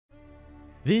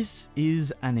This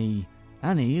is Annie.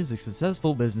 Annie is a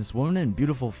successful businesswoman in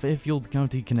beautiful Fairfield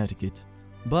County, Connecticut.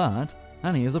 But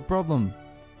Annie has a problem.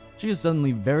 She is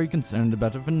suddenly very concerned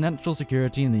about her financial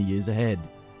security in the years ahead.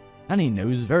 Annie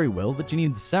knows very well that she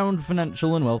needs sound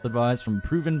financial and wealth advice from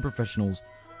proven professionals.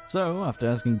 So, after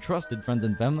asking trusted friends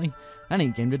and family,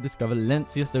 Annie came to discover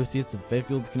Lenci Associates of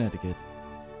Fairfield, Connecticut.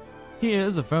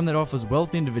 Here's a firm that offers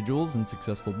wealthy individuals and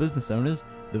successful business owners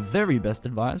the very best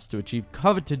advice to achieve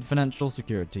coveted financial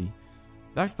security.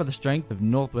 Backed by the strength of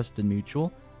Northwestern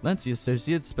Mutual, Lenci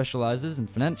Associates specializes in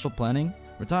financial planning,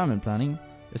 retirement planning,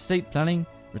 estate planning,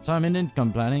 retirement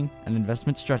income planning, and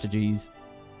investment strategies.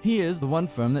 Here's the one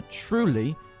firm that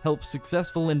truly helps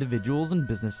successful individuals and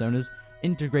business owners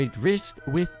integrate risk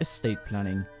with estate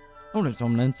planning. Owner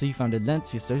Tom Lenci founded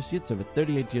Lenci Associates over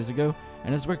 38 years ago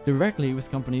and has worked directly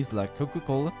with companies like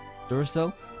Coca-Cola,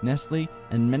 Duracell, Nestle,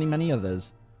 and many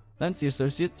others. Lenci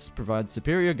Associates provides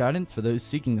superior guidance for those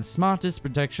seeking the smartest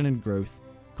protection and growth.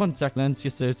 Contact Lenci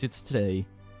Associates today.